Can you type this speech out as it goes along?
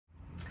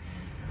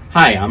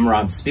Hi, I'm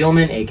Rob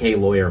Spielman, aka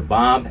Lawyer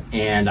Bob,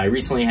 and I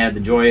recently had the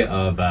joy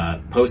of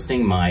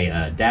posting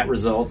my DAT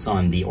results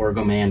on the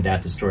Orgoman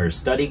DAT Destroyer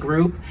Study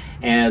Group,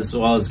 as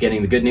well as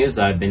getting the good news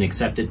I've been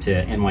accepted to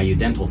NYU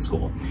Dental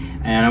School.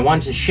 And I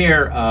wanted to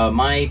share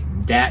my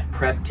DAT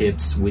prep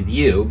tips with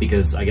you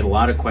because I get a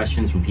lot of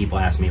questions from people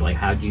asking me, like,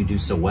 how do you do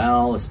so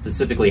well?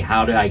 Specifically,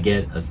 how did I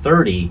get a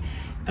 30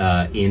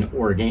 in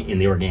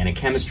the organic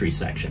chemistry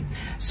section?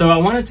 So I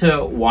wanted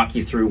to walk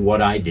you through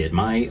what I did.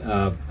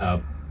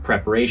 My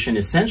preparation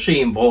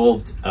essentially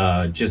involved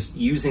just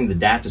using the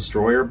DAT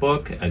Destroyer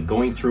book,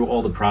 going through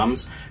all the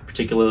problems,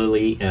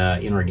 particularly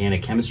in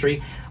organic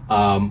chemistry.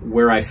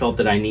 Where I felt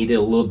that I needed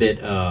a little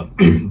bit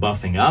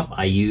buffing up,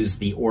 I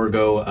used the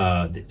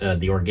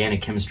the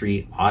Organic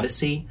Chemistry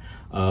Odyssey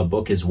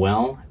book as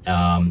well,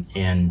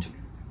 and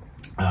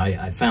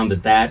I found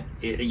that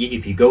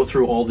if you go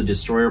through all the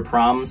destroyer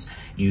problems,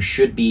 you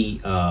should be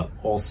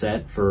all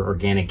set for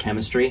organic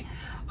chemistry.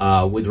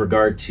 With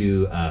regard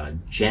to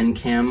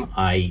Chem,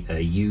 I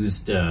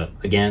used,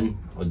 again,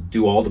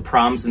 do all the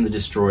problems in the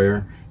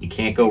destroyer. You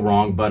can't go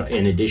wrong, but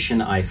in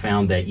addition, I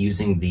found that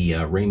using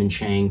the Raymond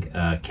Chang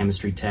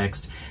chemistry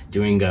text,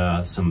 doing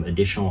some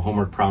additional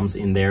homework problems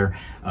in there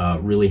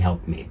really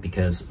helped me,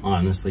 because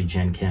honestly,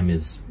 Chem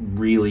is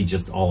really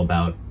just all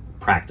about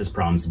practice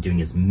problems and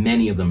doing as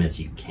many of them as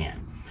you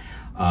can.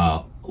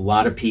 A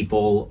lot of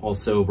people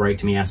also write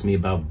to me, ask me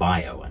about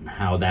bio and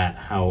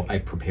how I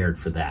prepared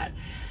for that.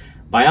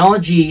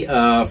 Biology,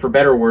 for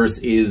better or worse,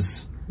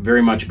 is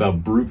very much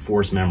about brute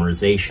force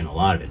memorization, a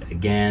lot of it.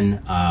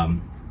 Again,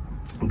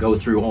 go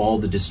through all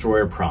the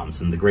destroyer problems.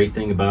 And the great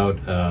thing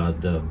about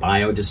the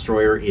bio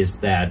destroyer is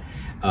that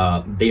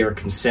they are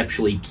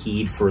conceptually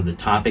keyed for the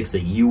topics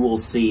that you will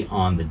see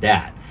on the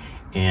DAT.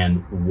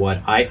 And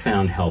what I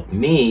found helped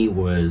me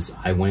was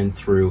I went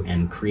through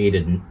and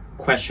created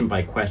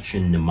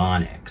question-by-question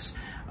mnemonics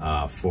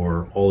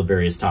for all the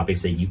various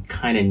topics that you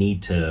kind of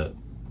need to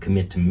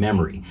commit to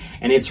memory.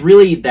 And it's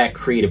really that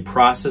creative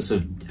process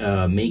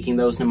of making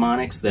those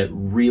mnemonics that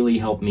really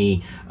helped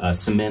me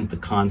cement the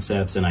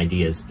concepts and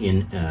ideas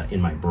in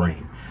my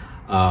brain.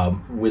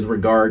 With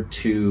regard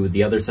to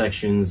the other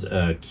sections,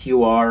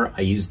 QR,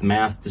 I used the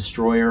Math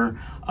Destroyer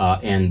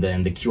and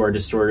then the QR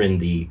Destroyer in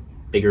the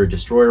bigger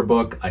Destroyer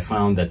book. I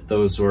found that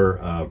those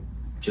were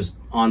just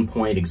on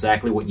point,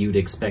 exactly what you'd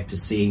expect to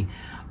see.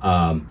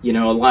 You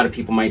know, a lot of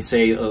people might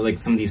say, like,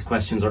 some of these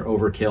questions are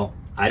overkill.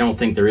 I don't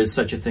think there is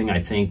such a thing. I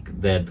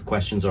think that the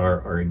questions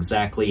are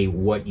exactly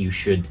what you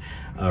should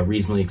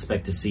reasonably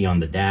expect to see on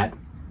the DAT.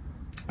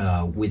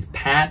 With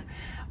PAT,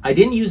 I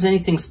didn't use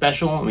anything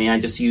special. I mean, I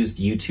just used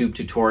YouTube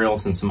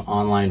tutorials and some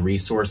online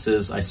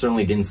resources. I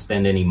certainly didn't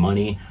spend any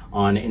money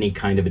on any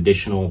kind of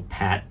additional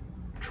PAT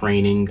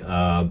training,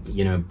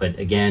 you know, but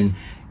again,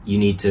 you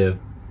need to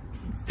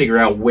figure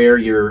out where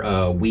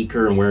you're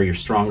weaker and where you're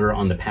stronger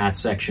on the PAT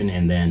section,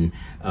 and then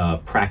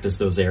practice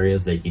those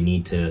areas that you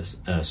need to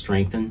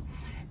strengthen.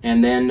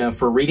 And then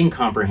for reading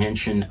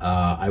comprehension,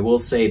 I will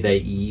say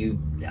that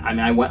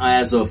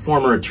as a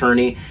former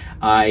attorney,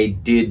 I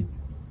did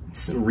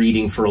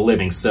reading for a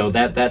living, so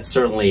that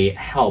certainly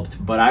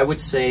helped. But I would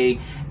say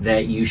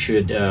that you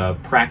should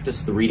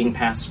practice the reading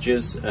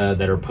passages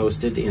that are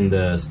posted in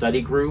the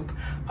study group.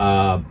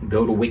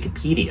 Go to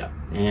Wikipedia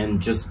and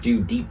just do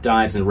deep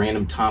dives in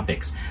random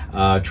topics.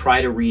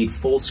 Try to read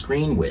full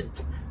screen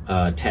width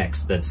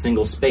text that's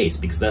single space,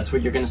 because that's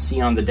what you're going to see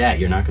on the DAT.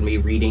 You're not going to be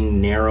reading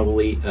narrow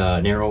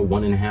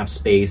 1.5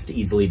 spaced,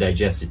 easily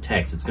digested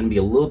text. It's going to be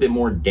a little bit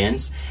more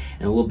dense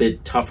and a little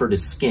bit tougher to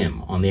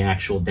skim on the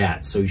actual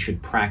DAT, so you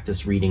should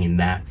practice reading in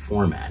that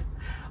format.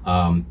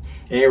 At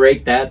any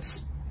rate,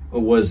 those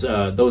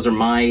are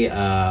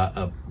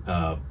my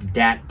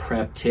DAT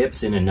prep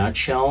tips in a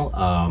nutshell,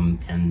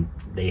 and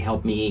they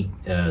help me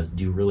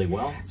do really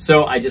well.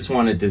 So I just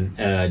wanted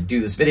to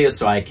do this video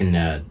so I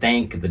can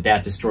thank the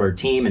DAT Destroyer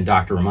team and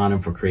Dr. Romano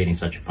for creating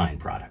such a fine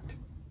product.